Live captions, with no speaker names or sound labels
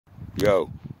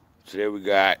Yo, today we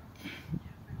got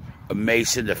a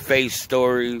Mace in the face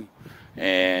story,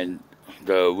 and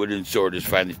the wooden sword is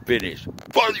finally finished.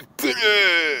 Finally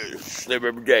finished! Live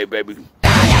every day, baby.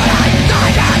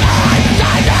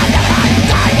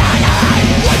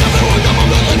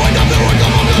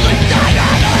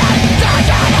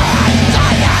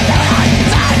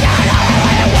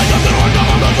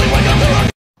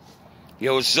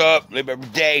 Yo, what's up? Live every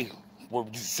day. What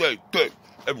would you say?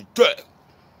 Every day.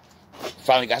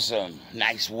 Finally got some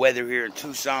nice weather here in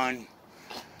Tucson.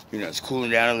 You know, it's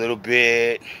cooling down a little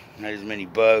bit. Not as many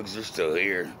bugs. They're still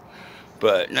here.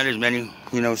 But not as many.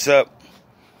 You know what's up?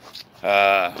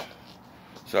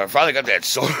 So I finally got that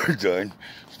sword done.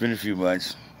 It's been a few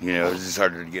months. You know, it's just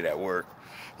harder to get at work.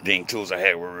 The dang tools I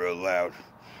had were real loud.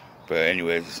 But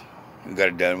anyways, we got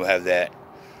it done. We'll have that.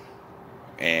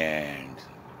 And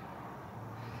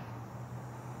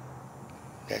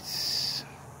that's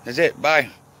it. Bye.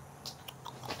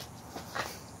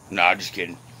 Nah, just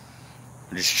kidding.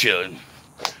 I'm just chilling.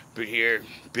 But here,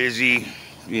 busy.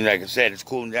 You know, like I said, it's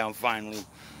cooling down finally.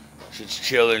 Shit's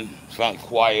chilling. It's finally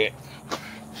quiet.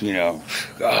 You know,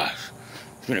 gosh,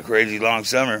 it's been a crazy long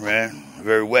summer, man.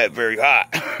 Very wet, very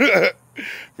hot.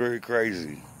 Very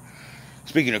crazy.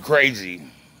 Speaking of crazy,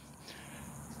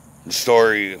 the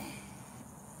story,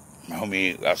 my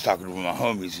homie, I was talking to my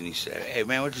homies, and he said, "Hey,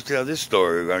 man, why'd you tell this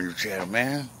story on your channel,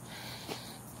 man?"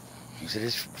 He said,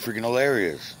 "It's freaking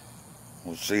hilarious."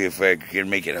 We'll see if I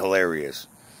can make it hilarious.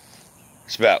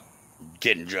 It's about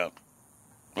getting jumped.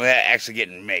 Well, actually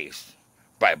getting maced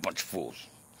by a bunch of fools.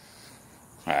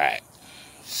 Alright.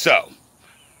 So,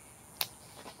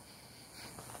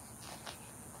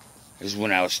 this is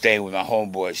when I was staying with my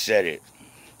homeboy, Said It.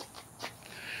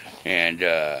 And,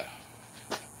 I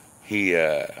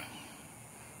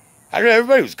don't know,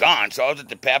 everybody was gone, so I was at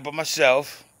the pad by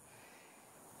myself.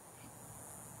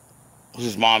 It was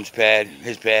his mom's pad,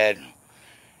 his pad.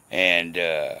 And,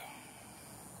 it's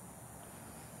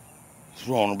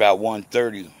rolling about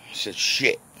 1:30. I said,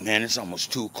 shit, man, it's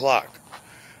almost 2 o'clock.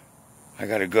 I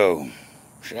gotta go.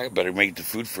 Shit, I better make the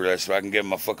food for that so I can get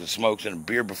my fucking smokes and a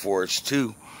beer before it's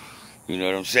 2. You know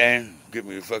what I'm saying? Get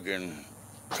me a fucking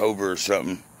Cobra or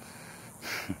something.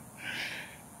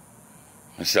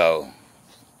 So,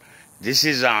 this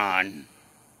is on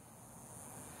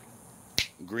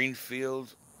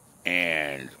Greenfield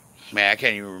and... Man, I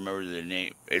can't even remember the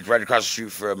name. It's right across the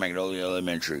street from Magnolia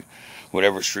Elementary.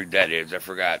 Whatever street that is. I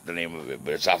forgot the name of it.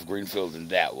 But it's off Greenfield and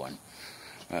that one.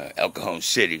 El Cajon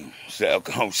City. It's the El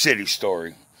Cajon City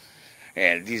story.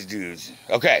 And these dudes.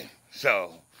 Okay,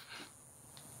 so.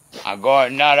 I'm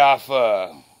going not off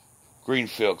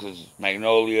Greenfield because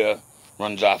Magnolia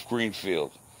runs off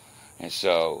Greenfield. And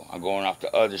so I'm going off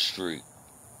the other street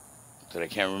that I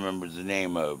can't remember the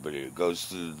name of. But it goes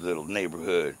through the little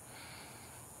neighborhood.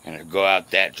 And I go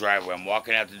out that driveway. I'm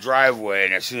walking out the driveway,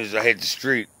 and as soon as I hit the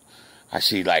street, I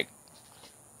see like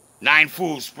 9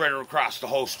 fools spread across the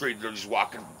whole street. They're just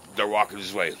walking. They're walking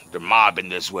this way. They're mobbing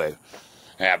this way.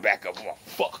 And I back up. Oh,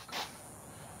 fuck.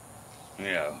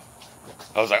 You know.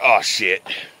 I was like, oh, shit.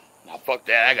 Now, fuck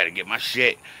that. I got to get my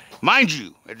shit. Mind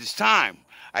you, at this time,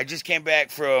 I just came back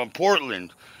from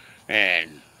Portland.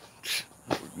 And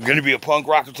I'm going to be a punk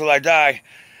rocker until I die.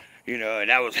 You know,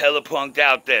 and I was hella punked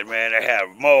out then, man. I had a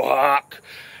mohawk,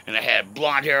 and I had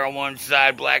blonde hair on one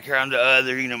side, black hair on the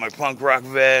other, you know, my punk rock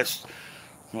vest,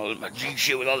 my G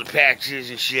shit with all the patches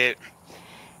and shit.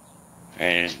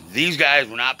 And these guys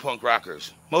were not punk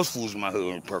rockers. Most fools in my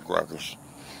hood were punk rockers.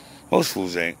 Most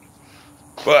fools ain't.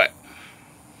 But,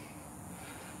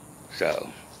 so,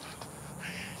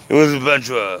 it was a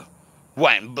bunch of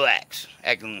white and blacks,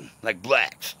 acting like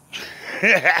blacks.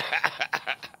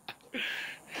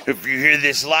 If you hear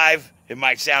this live, it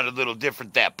might sound a little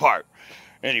different, that part.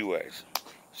 Anyways,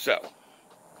 so,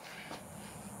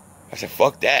 I said,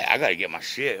 fuck that. I gotta get my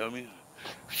shit, homie.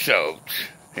 So,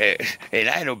 hey, I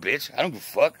ain't no bitch. I don't give a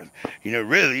fuck. You know,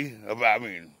 really,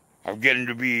 I'm getting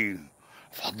to be,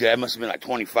 fuck that, I must have been like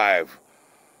 25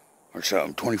 or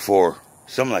something, 24,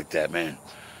 something like that, man.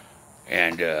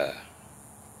 And, I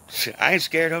ain't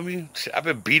scared, homie. I've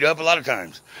been beat up a lot of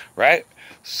times, right?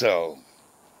 So,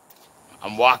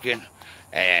 I'm walking,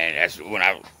 and that's when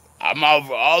I'm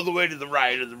over all the way to the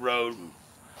right of the road,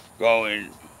 going,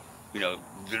 you know,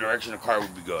 the direction the car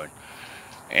would be going.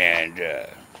 And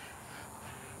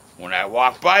when I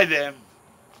walk by them,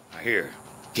 I hear,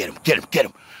 get him, get him, get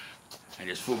him. And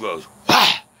this fool goes, wah!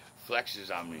 Flexes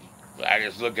on me. I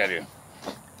just look at him,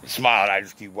 smile, and I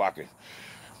just keep walking.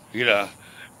 You know,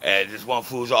 and this one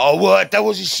fool's like, oh, what? That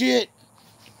was his shit?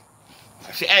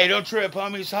 I said, hey, don't trip,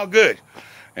 homie. It's all good.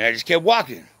 And I just kept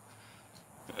walking.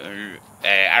 And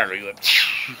I don't know, he went,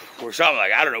 or something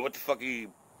like, I don't know what the fuck he,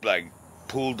 like,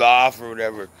 pulled off or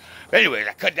whatever. But anyways,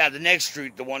 I cut down the next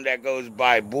street, the one that goes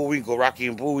by Bullwinkle, Rocky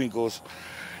and Bullwinkle's,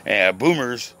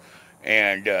 Boomers,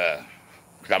 and,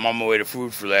 cause I'm on my way to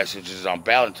Food for Less, which is on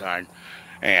Valentine,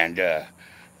 and,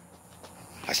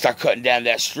 I start cutting down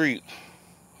that street,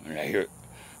 and I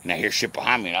hear shit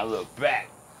behind me, and I look back,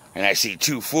 and I see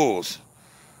two fools.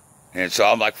 And so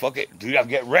I'm like, fuck it, dude, I'm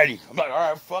getting ready. I'm like, all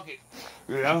right, fuck it.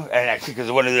 You know? And I think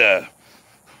because one of the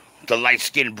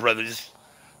light-skinned brothers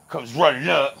comes running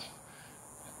up.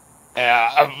 And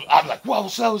I'm like, whoa,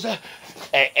 what's that?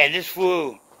 And this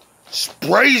fool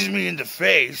sprays me in the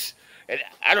face. And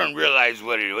I don't realize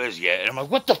what it was yet. And I'm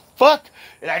like, what the fuck?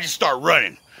 And I just start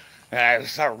running. And I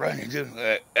start running, dude.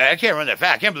 I can't run that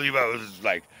fast. I can't believe I was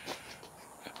like,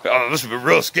 I must have been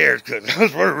real scared because I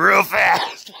was running real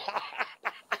fast.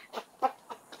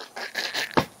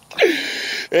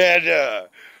 And,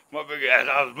 my big ass,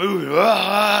 I was moving,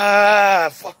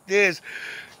 fuck this,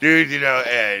 dude, you know,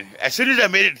 and as soon as I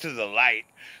made it to the light,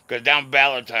 because down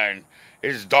Valentine,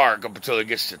 it's dark up until it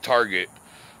gets to Target,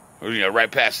 or, you know,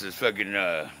 right past the fucking,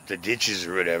 the ditches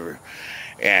or whatever,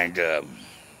 and,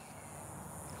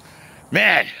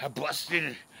 man, I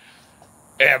busted,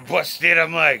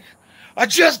 I'm like, I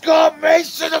just got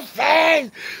Mace to the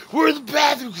face, where's the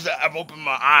bathroom, because I'm opening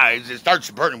my eyes, it starts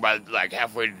burning by, like,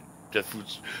 halfway to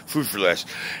food for less,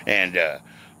 and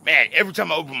man, every time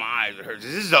I open my eyes it hurts.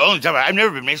 This is the only time I've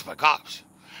never been maced by cops.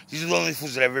 These are the only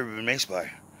fools that I've ever been maced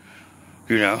by,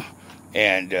 you know.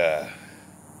 And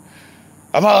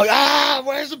I'm all like,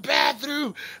 where's the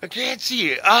bathroom? I can't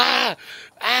see it.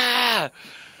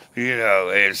 You know.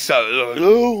 And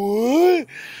so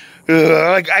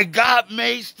like I got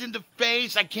maced in the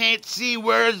face. I can't see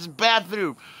where's the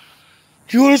bathroom.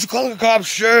 Do you want us to call the cops?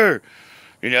 Sure.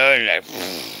 You know, and I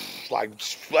like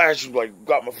splashed, like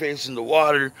got my face in the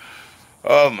water.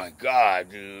 Oh my god,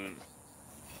 dude.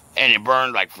 And it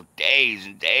burned like for days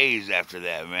and days after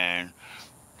that, man.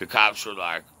 The cops were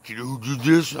like, "You know who did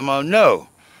this?" I'm like, "No."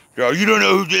 They're like, "You don't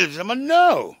know who did this?" I'm like,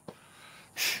 "No."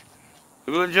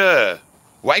 It was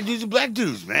white dudes and black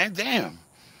dudes, man. Damn.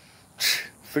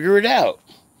 Figure it out.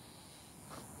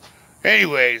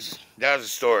 Anyways, that was a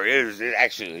story. It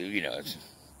actually, you know, it's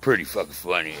pretty fucking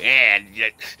funny. And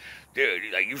dude,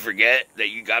 like, you forget that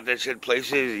you got that shit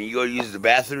places and you go use the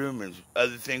bathroom and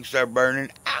other things start burning.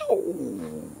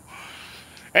 Ow!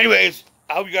 Anyways,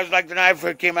 I hope you guys liked the knife.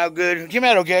 It came out good. It came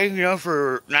out okay, you know,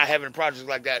 for not having a project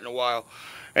like that in a while.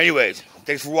 Anyways,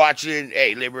 thanks for watching.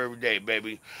 Hey, labor every day,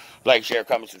 baby. Like, share,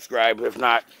 comment, subscribe. If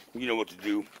not, you know what to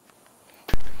do.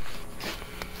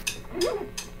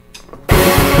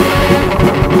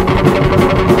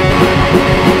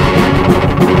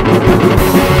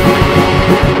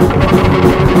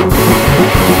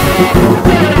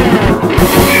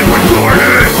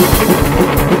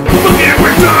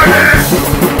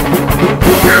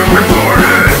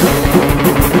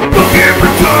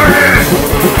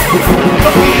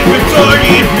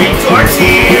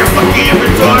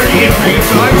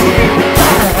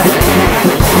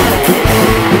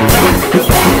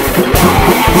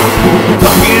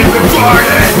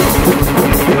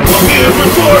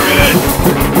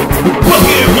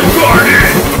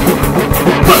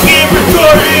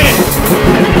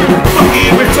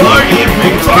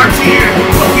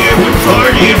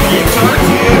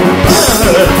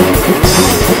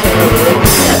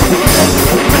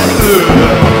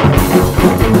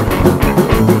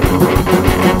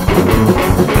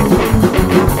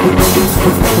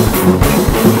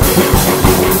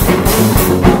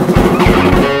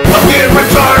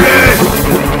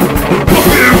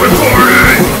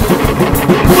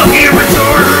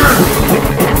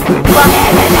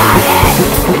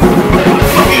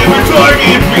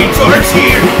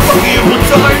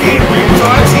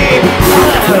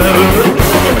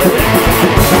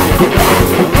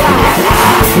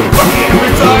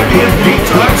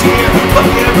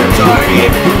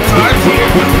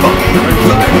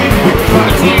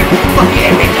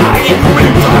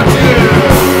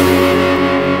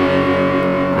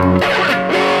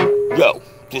 Yo,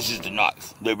 this is the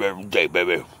knife. Live every day,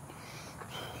 baby.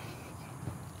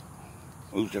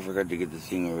 Oops, I forgot to get the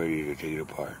thing ready to take it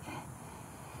apart.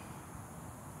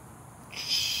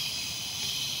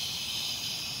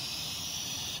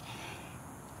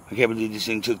 I can't believe this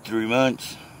thing took 3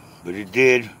 months, but it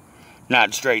did.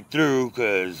 Not straight through,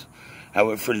 because I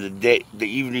went from the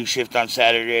evening shift on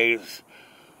Saturdays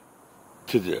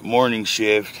to the morning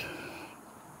shift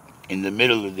in the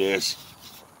middle of this.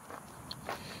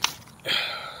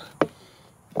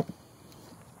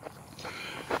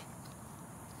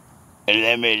 And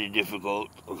that made it difficult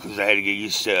because I had to get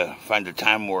used to find a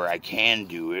time where I can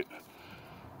do it.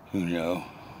 You know.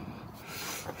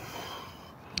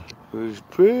 It was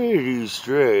pretty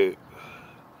straight.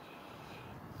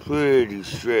 Pretty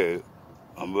straight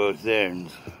on both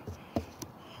ends.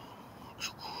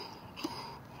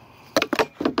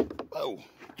 Oh,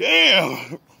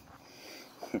 damn!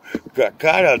 Got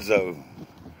caught on something.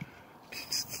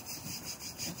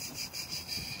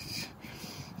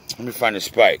 Let me find a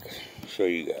spike. Show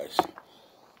you guys.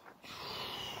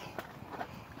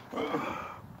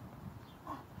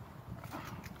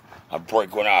 I'll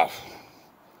break one off.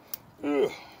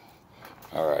 Ugh.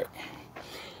 Alright.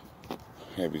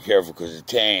 Yeah, be careful because the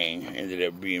tang ended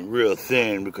up being real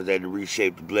thin because I had to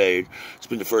reshape the blade. It's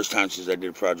been the first time since I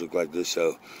did a project like this,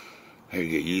 so I had to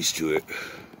get used to it.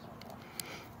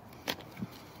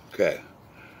 Okay.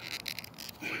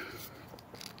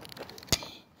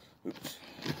 Oops.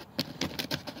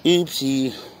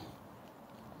 Oopsie.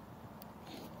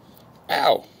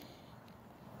 Ow.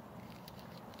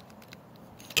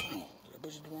 Did I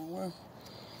push it the wrong way?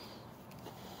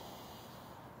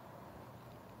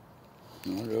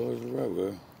 No, that was the right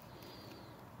way.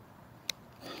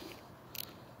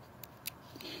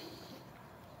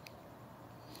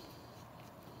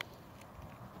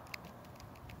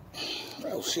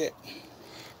 Oh shit.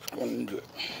 What's going into it?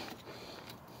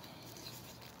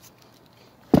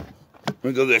 Let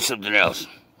me go get something else.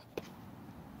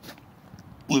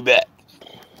 We back.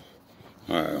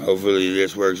 Alright, hopefully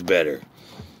this works better.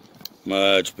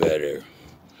 Much better.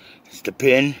 It's the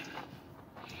pin.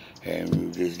 And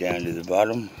move this down to the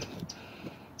bottom.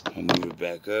 I'll move it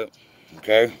back up.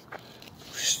 Okay.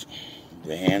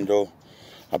 The handle.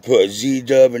 I put a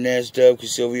Z-dub and S-dub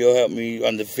because Silvio helped me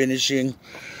on the finishing.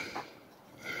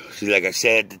 See, like I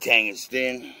said, the tang is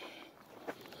thin.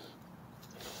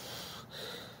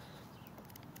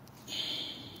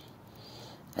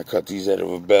 I cut these out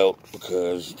of a belt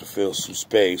because to fill some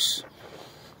space.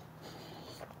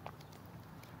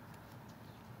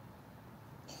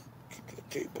 Keep that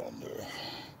tape on there.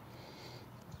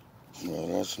 Well,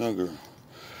 that's snugger.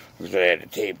 Because I had to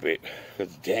tape it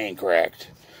because the tang cracked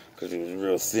because it was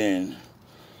real thin.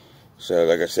 So,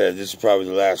 like I said, this is probably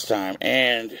the last time.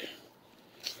 And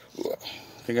I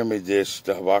think I made this,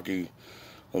 the Habaki,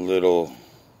 a little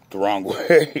the wrong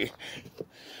way.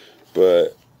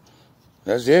 But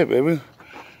that's it, baby.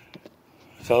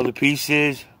 That's all the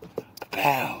pieces.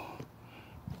 Pow.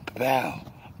 Pow.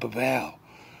 Pow.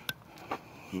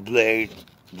 The blade,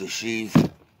 the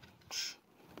sheath.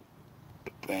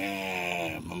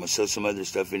 Bam. I'm going to show some other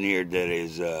stuff in here that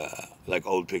is like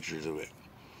old pictures of it.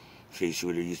 So you see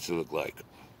what it used to look like.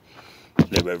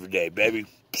 Live every day, baby.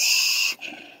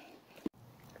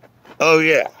 Oh,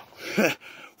 yeah.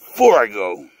 Before I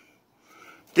go,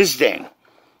 this thing,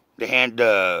 the hand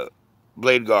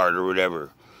blade guard or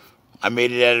whatever, I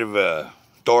made it out of a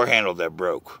door handle that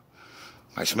broke.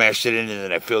 I smashed it in and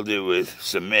then I filled it with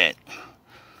cement.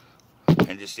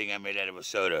 And this thing I made out of a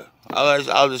soda.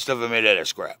 All this stuff I made out of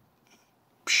scrap.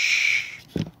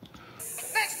 Next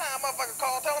time, motherfucker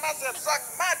call, tell him I said suck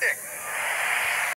my dick.